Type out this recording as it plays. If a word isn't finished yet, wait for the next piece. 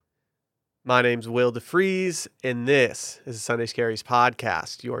My name's Will DeFries, and this is the Sunday Scaries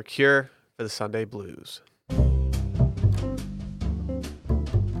Podcast, your cure for the Sunday blues.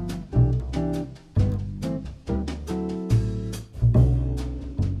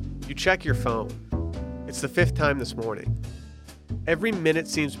 You check your phone. It's the fifth time this morning. Every minute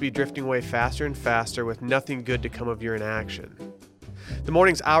seems to be drifting away faster and faster with nothing good to come of your inaction. The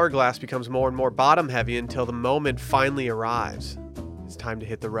morning's hourglass becomes more and more bottom-heavy until the moment finally arrives. It's time to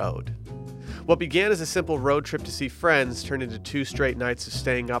hit the road. What began as a simple road trip to see friends turned into 2 straight nights of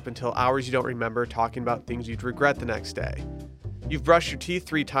staying up until hours you don't remember, talking about things you'd regret the next day. You've brushed your teeth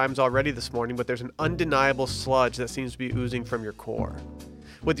 3 times already this morning, but there's an undeniable sludge that seems to be oozing from your core.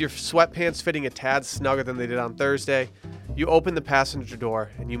 With your sweatpants fitting a tad snugger than they did on Thursday, you open the passenger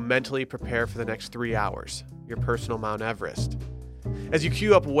door and you mentally prepare for the next 3 hours, your personal Mount Everest. As you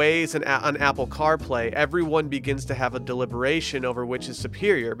queue up Waze and on Apple CarPlay, everyone begins to have a deliberation over which is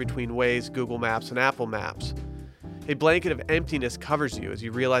superior between Waze, Google Maps, and Apple Maps. A blanket of emptiness covers you as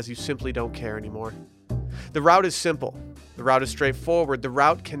you realize you simply don't care anymore. The route is simple. The route is straightforward. The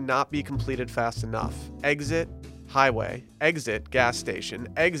route cannot be completed fast enough. Exit, highway, exit, gas station,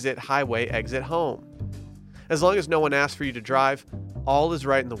 exit, highway, exit, home. As long as no one asks for you to drive, all is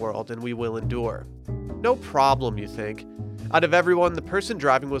right in the world and we will endure. No problem, you think. Out of everyone, the person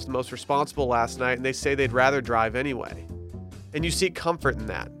driving was the most responsible last night, and they say they'd rather drive anyway. And you seek comfort in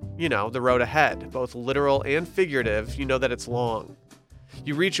that. You know, the road ahead, both literal and figurative, you know that it's long.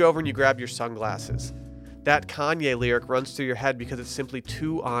 You reach over and you grab your sunglasses. That Kanye lyric runs through your head because it's simply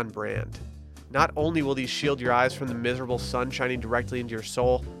too on brand. Not only will these shield your eyes from the miserable sun shining directly into your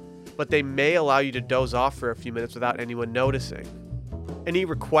soul, but they may allow you to doze off for a few minutes without anyone noticing. Any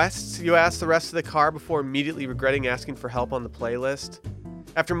requests, you ask the rest of the car before immediately regretting asking for help on the playlist?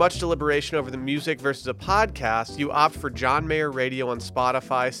 After much deliberation over the music versus a podcast, you opt for John Mayer Radio on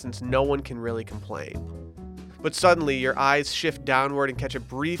Spotify since no one can really complain. But suddenly, your eyes shift downward and catch a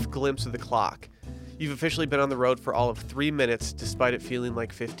brief glimpse of the clock. You've officially been on the road for all of 3 minutes, despite it feeling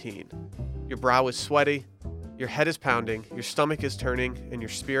like 15. Your brow is sweaty, your head is pounding, your stomach is turning, and your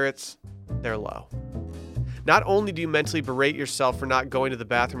spirits, they're low. Not only do you mentally berate yourself for not going to the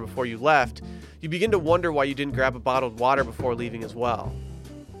bathroom before you left, you begin to wonder why you didn't grab a bottled water before leaving as well.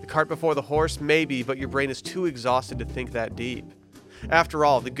 The cart before the horse, maybe, but your brain is too exhausted to think that deep. After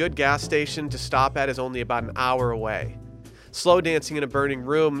all, the good gas station to stop at is only about an hour away. Slow dancing in a burning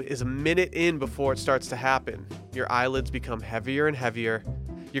room is a minute in before it starts to happen. Your eyelids become heavier and heavier.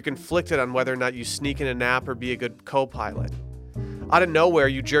 You're conflicted on whether or not you sneak in a nap or be a good co-pilot. Out of nowhere,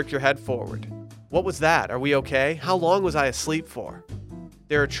 you jerk your head forward. What was that? Are we okay? How long was I asleep for?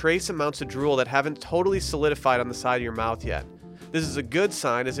 There are trace amounts of drool that haven't totally solidified on the side of your mouth yet. This is a good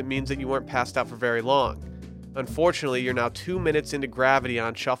sign as it means that you weren't passed out for very long. Unfortunately, you're now 2 minutes into gravity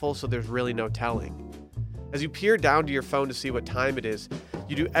on shuffle, so there's really no telling. As you peer down to your phone to see what time it is,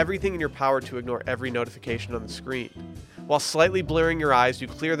 you do everything in your power to ignore every notification on the screen. While slightly blurring your eyes, you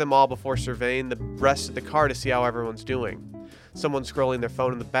clear them all before surveying the rest of the car to see how everyone's doing. Someone's scrolling their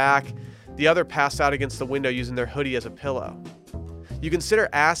phone in the back, the other passed out against the window using their hoodie as a pillow. You consider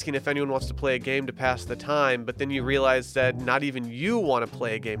asking if anyone wants to play a game to pass the time, but then you realize that not even you want to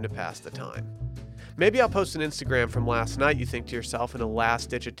play a game to pass the time. Maybe I'll post an Instagram from last night, you think to yourself, in a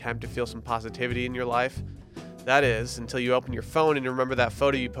last-ditch attempt to feel some positivity in your life. That is, until you open your phone and remember that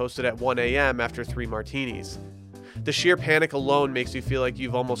photo you posted at 1 a.m. after 3 martinis. The sheer panic alone makes you feel like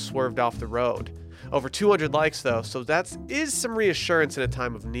you've almost swerved off the road. Over 200 likes though, so that is some reassurance in a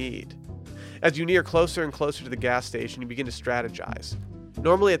time of need. As you near closer and closer to the gas station, you begin to strategize.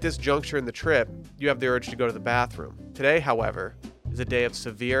 Normally at this juncture in the trip, you have the urge to go to the bathroom. Today, however, is a day of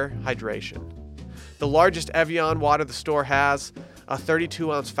severe hydration. The largest Evian water the store has, a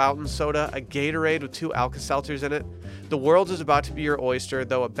 32-ounce fountain soda, a Gatorade with 2 Alka-Seltzers in it. The world is about to be your oyster,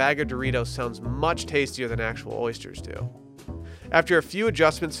 though a bag of Doritos sounds much tastier than actual oysters do. After a few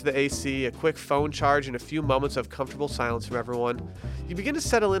adjustments to the AC, a quick phone charge, and a few moments of comfortable silence from everyone, you begin to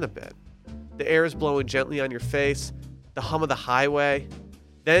settle in a bit. The air is blowing gently on your face, the hum of the highway,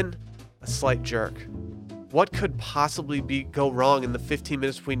 then a slight jerk. What could possibly go wrong in the 15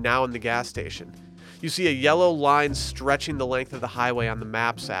 minutes between now and the gas station? You see a yellow line stretching the length of the highway on the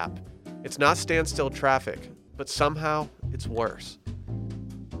Maps app. It's not standstill traffic, but somehow it's worse.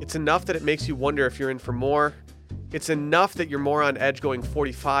 It's enough that it makes you wonder if you're in for more. It's enough that you're more on edge going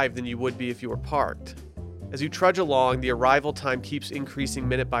 45 than you would be if you were parked. As you trudge along, the arrival time keeps increasing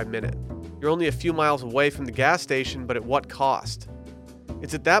minute by minute. You're only a few miles away from the gas station, but at what cost?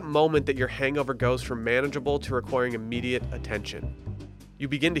 It's at that moment that your hangover goes from manageable to requiring immediate attention. You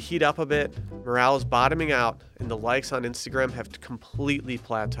begin to heat up a bit, morale is bottoming out, and the likes on Instagram have completely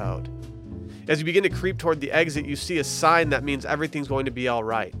plateaued. As you begin to creep toward the exit, you see a sign that means everything's going to be all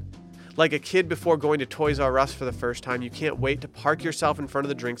right. Like a kid before going to Toys R Us for the first time, you can't wait to park yourself in front of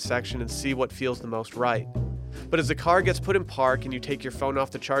the drinks section and see what feels the most right. But as the car gets put in park and you take your phone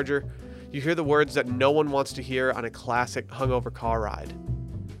off the charger, you hear the words that no one wants to hear on a classic hungover car ride.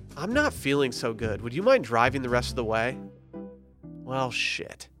 "I'm not feeling so good. Would you mind driving the rest of the way?" Well,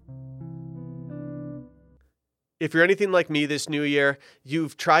 shit. If you're anything like me this new year,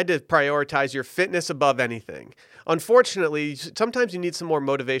 you've tried to prioritize your fitness above anything. Unfortunately, sometimes you need some more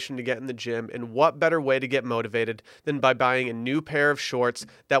motivation to get in the gym, and what better way to get motivated than by buying a new pair of shorts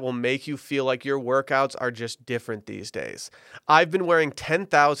that will make you feel like your workouts are just different these days. I've been wearing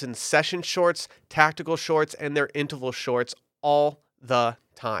 10,000 session shorts, tactical shorts, and their interval shorts all the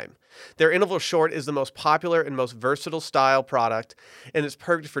time. Their interval short is the most popular and most versatile style product, and it's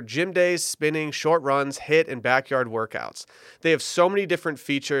perfect for gym days, spinning, short runs, HIIT, and backyard workouts. They have so many different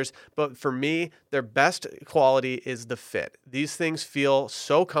features, but for me, their best quality is the fit. These things feel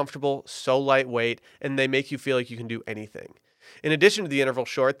so comfortable, so lightweight, and they make you feel like you can do anything. In addition to the interval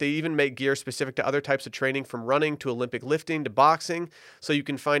short, they even make gear specific to other types of training, from running to Olympic lifting to boxing, so you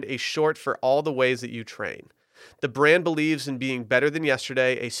can find a short for all the ways that you train. The brand believes in being better than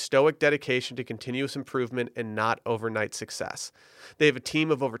yesterday, a stoic dedication to continuous improvement and not overnight success. They have a team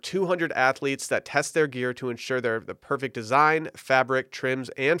of over 200 athletes that test their gear to ensure they're the perfect design, fabric, trims,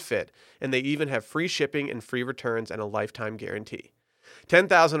 and fit, and they even have free shipping and free returns and a lifetime guarantee.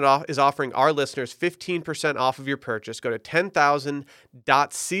 10,000 is offering our listeners 15% off of your purchase. Go to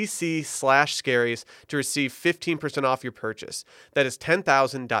 10,000.cc/scaries to receive 15% off your purchase. That is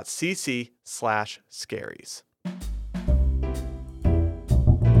 10,000.cc/scaries.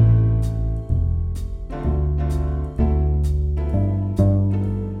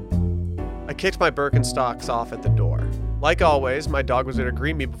 I kicked my Birkenstocks off at the door. Like always, my dog was there to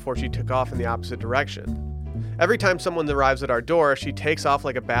greet me before she took off in the opposite direction. Every time someone arrives at our door, she takes off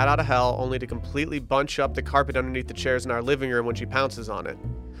like a bat out of hell, only to completely bunch up the carpet underneath the chairs in our living room when she pounces on it.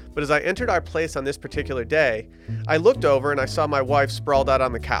 But as I entered our place on this particular day, I looked over and I saw my wife sprawled out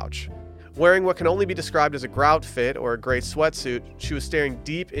on the couch. Wearing what can only be described as a grout fit or a gray sweatsuit, she was staring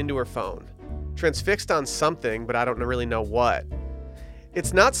deep into her phone. Transfixed on something, but I don't really know what.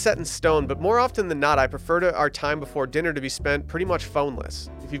 It's not set in stone, but more often than not, I prefer our time before dinner to be spent pretty much phoneless.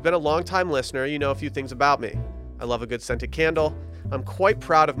 If you've been a long-time listener, you know a few things about me. I love a good scented candle, I'm quite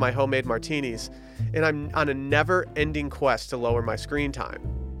proud of my homemade martinis, and I'm on a never-ending quest to lower my screen time.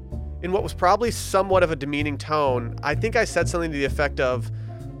 In what was probably somewhat of a demeaning tone, I think I said something to the effect of,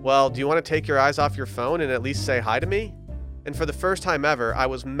 "Well, do you want to take your eyes off your phone and at least say hi to me?" And for the first time ever, I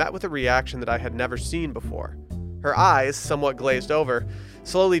was met with a reaction that I had never seen before. Her eyes, somewhat glazed over,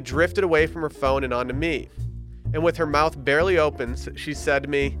 slowly drifted away from her phone and onto me. And with her mouth barely open, she said to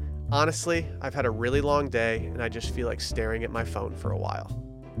me, "Honestly, I've had a really long day and I just feel like staring at my phone for a while."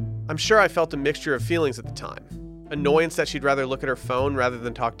 I'm sure I felt a mixture of feelings at the time. Annoyance that she'd rather look at her phone rather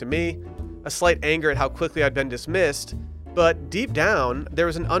than talk to me, a slight anger at how quickly I'd been dismissed, but deep down, there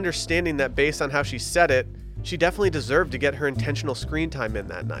was an understanding that based on how she said it, she definitely deserved to get her intentional screen time in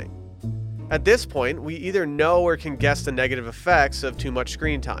that night. At this point, we either know or can guess the negative effects of too much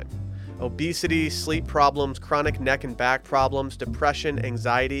screen time. Obesity, sleep problems, chronic neck and back problems, depression,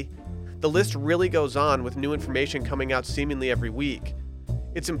 anxiety. The list really goes on, with new information coming out seemingly every week.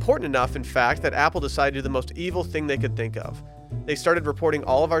 It's important enough, in fact, that Apple decided to do the most evil thing they could think of. They started reporting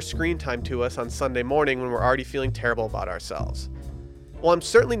all of our screen time to us on Sunday morning when we're already feeling terrible about ourselves. While I'm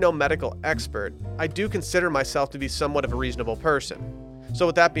certainly no medical expert, I do consider myself to be somewhat of a reasonable person. So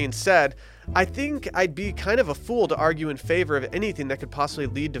with that being said, I think I'd be kind of a fool to argue in favor of anything that could possibly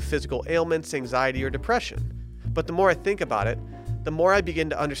lead to physical ailments, anxiety, or depression. But the more I think about it, the more I begin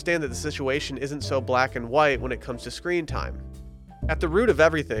to understand that the situation isn't so black and white when it comes to screen time. At the root of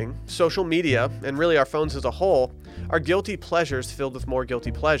everything, social media, and really our phones as a whole, are guilty pleasures filled with more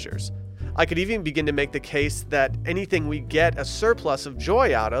guilty pleasures. I could even begin to make the case that anything we get a surplus of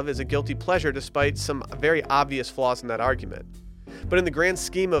joy out of is a guilty pleasure, despite some very obvious flaws in that argument. But in the grand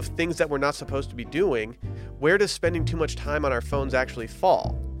scheme of things that we're not supposed to be doing, where does spending too much time on our phones actually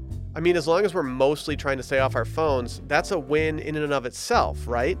fall? I mean, as long as we're mostly trying to stay off our phones, that's a win in and of itself,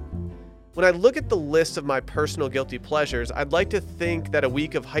 right? When I look at the list of my personal guilty pleasures, I'd like to think that a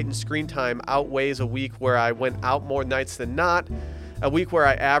week of heightened screen time outweighs a week where I went out more nights than not, a week where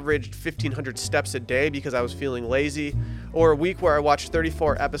I averaged 1,500 steps a day because I was feeling lazy, or a week where I watched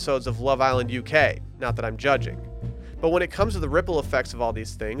 34 episodes of Love Island UK, not that I'm judging. But when it comes to the ripple effects of all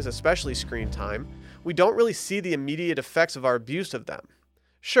these things, especially screen time, we don't really see the immediate effects of our abuse of them.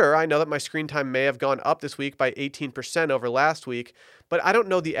 Sure, I know that my screen time may have gone up this week by 18% over last week, but I don't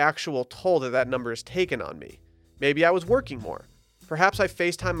know the actual toll that number has taken on me. Maybe I was working more. Perhaps I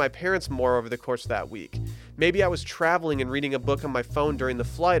FaceTimed my parents more over the course of that week. Maybe I was traveling and reading a book on my phone during the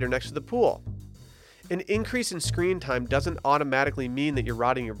flight or next to the pool. An increase in screen time doesn't automatically mean that you're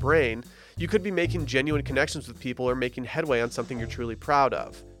rotting your brain. You could be making genuine connections with people or making headway on something you're truly proud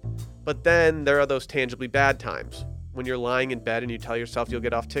of. But then there are those tangibly bad times, when you're lying in bed and you tell yourself you'll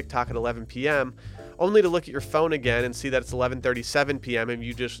get off TikTok at 11 p.m., only to look at your phone again and see that it's 11:37 p.m. and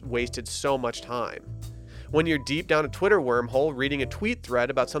you just wasted so much time. When you're deep down a Twitter wormhole reading a tweet thread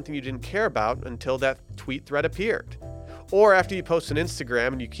about something you didn't care about until that tweet thread appeared. Or after you post on Instagram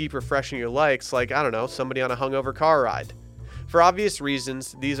and you keep refreshing your likes like, I don't know, somebody on a hungover car ride. For obvious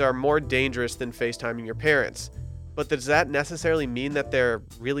reasons, these are more dangerous than FaceTiming your parents. But does that necessarily mean that they're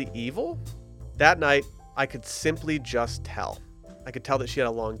really evil? That night, I could simply just tell. I could tell that she had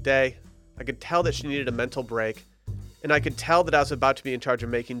a long day. I could tell that she needed a mental break. And I could tell that I was about to be in charge of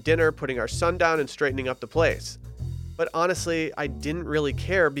making dinner, putting our son down, and straightening up the place. But honestly, I didn't really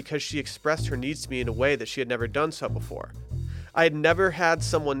care because she expressed her needs to me in a way that she had never done so before. I had never had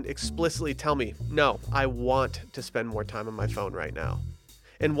someone explicitly tell me, no, I want to spend more time on my phone right now.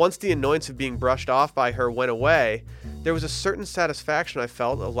 And once the annoyance of being brushed off by her went away, there was a certain satisfaction I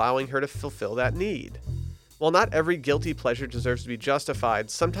felt allowing her to fulfill that need. While not every guilty pleasure deserves to be justified,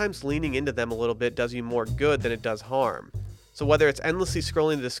 sometimes leaning into them a little bit does you more good than it does harm. So whether it's endlessly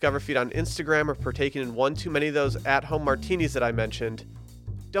scrolling the Discover feed on Instagram or partaking in one too many of those at-home martinis that I mentioned,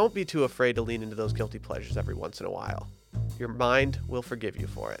 don't be too afraid to lean into those guilty pleasures every once in a while. Your mind will forgive you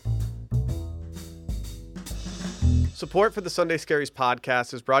for it. Support for the Sunday Scaries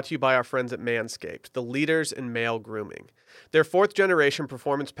podcast is brought to you by our friends at Manscaped, the leaders in male grooming. Their 4th generation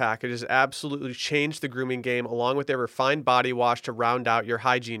performance package has absolutely changed the grooming game, along with their refined body wash to round out your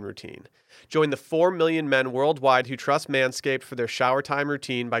hygiene routine. Join the 4 million men worldwide who trust Manscaped for their shower time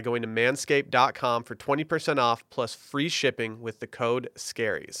routine by going to manscaped.com for 20% off plus free shipping with the code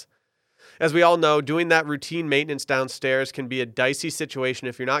SCARIES. As we all know, doing that routine maintenance downstairs can be a dicey situation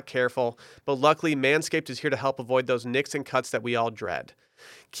if you're not careful, but luckily Manscaped is here to help avoid those nicks and cuts that we all dread.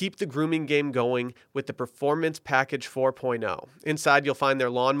 Keep the grooming game going with the Performance Package 4.0. Inside, you'll find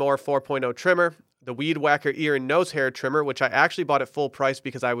their Lawnmower 4.0 trimmer, the Weed Whacker ear and nose hair trimmer, which I actually bought at full price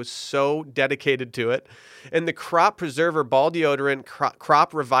because I was so dedicated to it, and the Crop Preserver Ball Deodorant,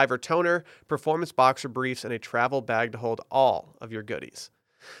 Crop Reviver Toner, Performance Boxer Briefs, and a travel bag to hold all of your goodies.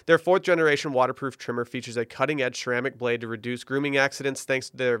 Their 4th generation waterproof trimmer features a cutting-edge ceramic blade to reduce grooming accidents thanks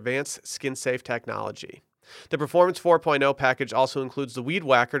to their advanced skin-safe technology. The Performance 4.0 package also includes the Weed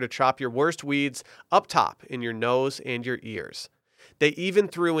Whacker to chop your worst weeds up top in your nose and your ears. They even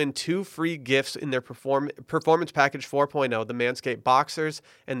threw in 2 free gifts in their Performance Package 4.0, the Manscaped Boxers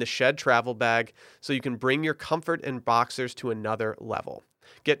and the Shed Travel Bag, so you can bring your comfort and boxers to another level.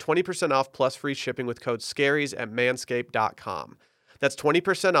 Get 20% off plus free shipping with code SCARIES at manscaped.com. That's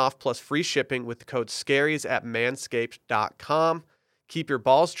 20% off plus free shipping with the code SCARIES at manscaped.com. Keep your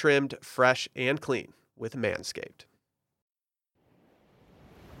balls trimmed, fresh, and clean with Manscaped.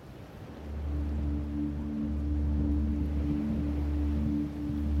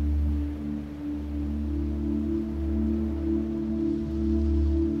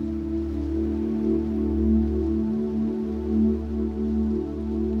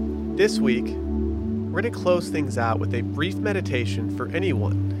 This week, we're going to close things out with a brief meditation for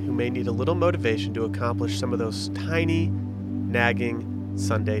anyone who may need a little motivation to accomplish some of those tiny, nagging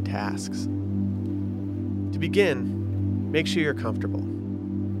Sunday tasks. To begin, make sure you're comfortable.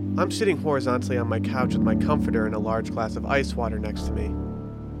 I'm sitting horizontally on my couch with my comforter and a large glass of ice water next to me.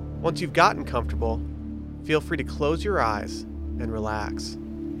 Once you've gotten comfortable, feel free to close your eyes and relax.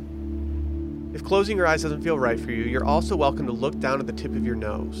 If closing your eyes doesn't feel right for you, you're also welcome to look down at the tip of your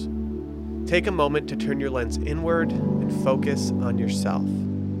nose. Take a moment to turn your lens inward and focus on yourself.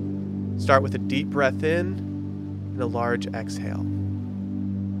 Start with a deep breath in and a large exhale.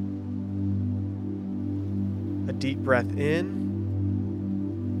 A deep breath in,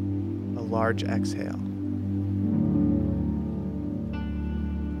 a large exhale.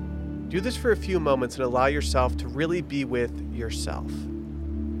 Do this for a few moments and allow yourself to really be with yourself.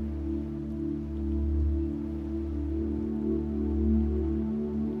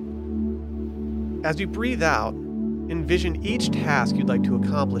 As you breathe out, envision each task you'd like to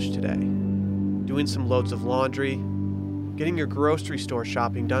accomplish today. Doing some loads of laundry, getting your grocery store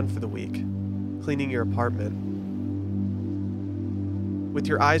shopping done for the week, cleaning your apartment. With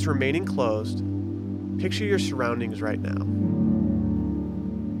your eyes remaining closed, picture your surroundings right now.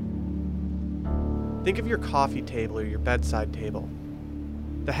 Think of your coffee table or your bedside table.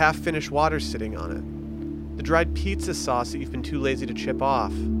 the half-finished water sitting on it, the dried pizza sauce that you've been too lazy to chip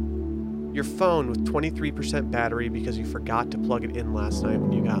off, your phone with 23% battery because you forgot to plug it in last night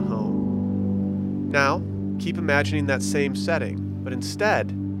when you got home. Now, keep imagining that same setting, but instead,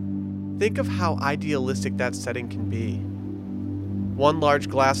 think of how idealistic that setting can be. One large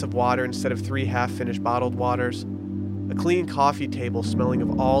glass of water instead of 3 half-finished bottled waters, a clean coffee table smelling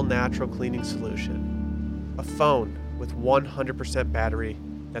of all natural cleaning solution, a phone with 100% battery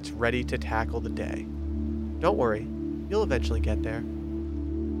that's ready to tackle the day. Don't worry, you'll eventually get there.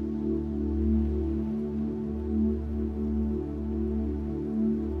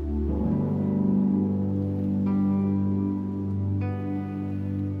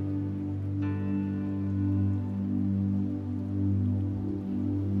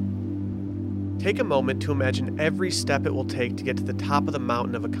 Take a moment to imagine every step it will take to get to the top of the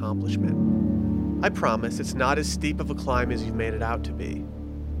mountain of accomplishment. I promise it's not as steep of a climb as you've made it out to be.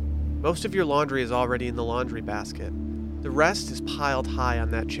 Most of your laundry is already in the laundry basket. The rest is piled high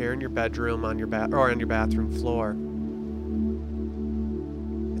on that chair in your bedroom, on your bathroom floor.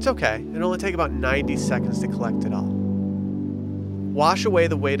 It's okay, it'll only take about 90 seconds to collect it all. Wash away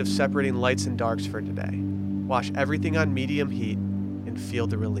the weight of separating lights and darks for today. Wash everything on medium heat and feel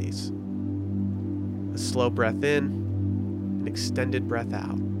the release. A slow breath in, an extended breath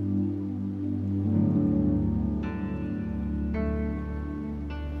out.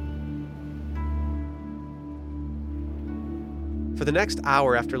 For the next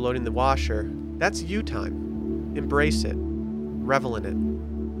hour after loading the washer, that's you time. Embrace it. Revel in it.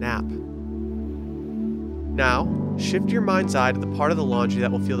 Nap. Now, shift your mind's eye to the part of the laundry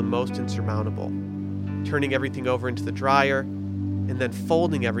that will feel the most insurmountable, turning everything over into the dryer, and then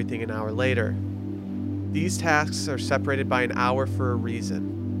folding everything an hour later. These tasks are separated by an hour for a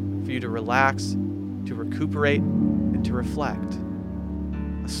reason, for you to relax, to recuperate, and to reflect.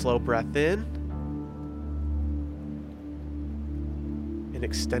 A slow breath in, an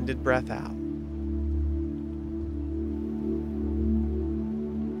extended breath out.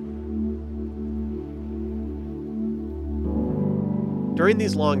 During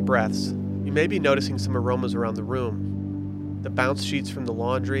these long breaths, you may be noticing some aromas around the room. The bounce sheets from the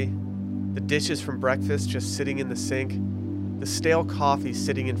laundry, the dishes from breakfast just sitting in the sink, the stale coffee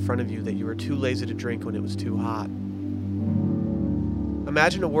sitting in front of you that you were too lazy to drink when it was too hot.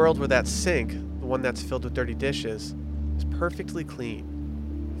 Imagine a world where that sink, the one that's filled with dirty dishes, is perfectly clean.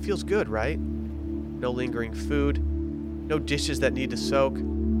 It feels good, right? No lingering food, no dishes that need to soak,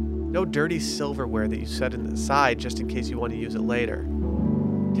 no dirty silverware that you set aside just in case you want to use it later.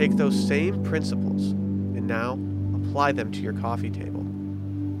 Take those same principles and now apply them to your coffee table.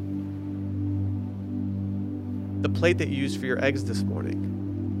 The plate that you used for your eggs this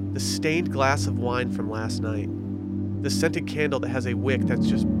morning, the stained glass of wine from last night, the scented candle that has a wick that's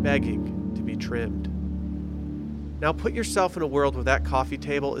just begging to be trimmed. Now put yourself in a world where that coffee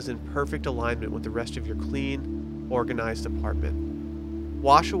table is in perfect alignment with the rest of your clean, organized apartment.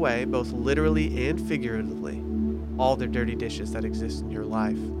 Wash away, both literally and figuratively, all the dirty dishes that exist in your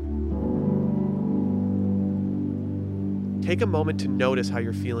life. Take a moment to notice how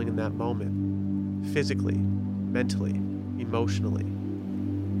you're feeling in that moment, physically, mentally, emotionally.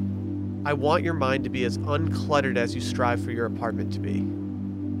 I want your mind to be as uncluttered as you strive for your apartment to be.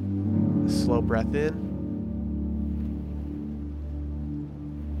 A slow breath in,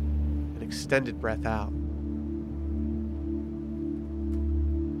 an extended breath out.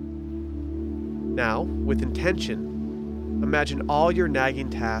 Now, with intention, imagine all your nagging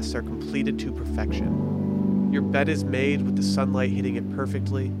tasks are completed to perfection. Your bed is made with the sunlight hitting it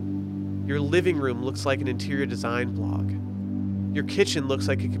perfectly. Your living room looks like an interior design blog. Your kitchen looks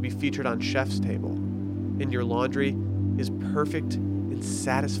like it could be featured on Chef's Table. And your laundry is perfect and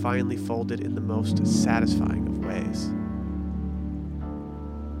satisfyingly folded in the most satisfying of ways.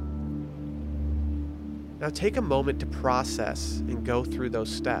 Now take a moment to process and go through those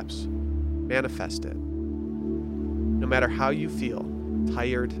steps. Manifest it. No matter how you feel,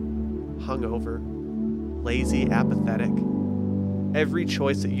 tired, hungover, lazy, apathetic, every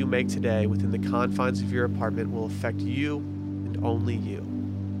choice that you make today within the confines of your apartment will affect you and only you.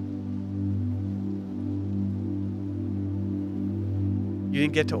 You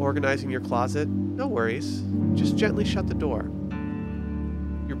didn't get to organizing your closet? No worries. Just gently shut the door.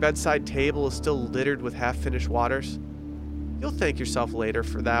 Your bedside table is still littered with half-finished waters? You'll thank yourself later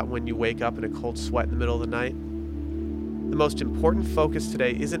for that when you wake up in a cold sweat in the middle of the night. The most important focus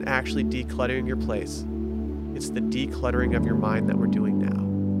today isn't actually decluttering your place. It's the decluttering of your mind that we're doing now.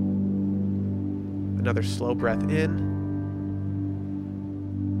 Another slow breath in,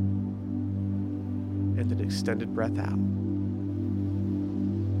 and an extended breath out.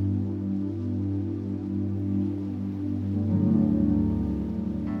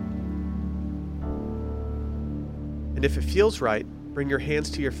 And if it feels right, bring your hands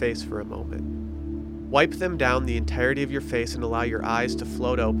to your face for a moment. Wipe them down the entirety of your face and allow your eyes to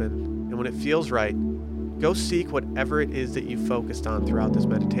float open. And when it feels right, go seek whatever it is that you focused on throughout this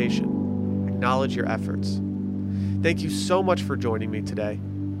meditation. Acknowledge your efforts. Thank you so much for joining me today.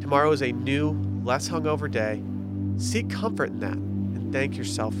 Tomorrow is a new, less hungover day. Seek comfort in that and thank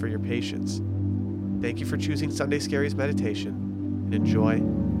yourself for your patience. Thank you for choosing Sunday Scaries Meditation, and enjoy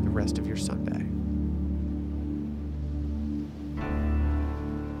the rest of your Sunday.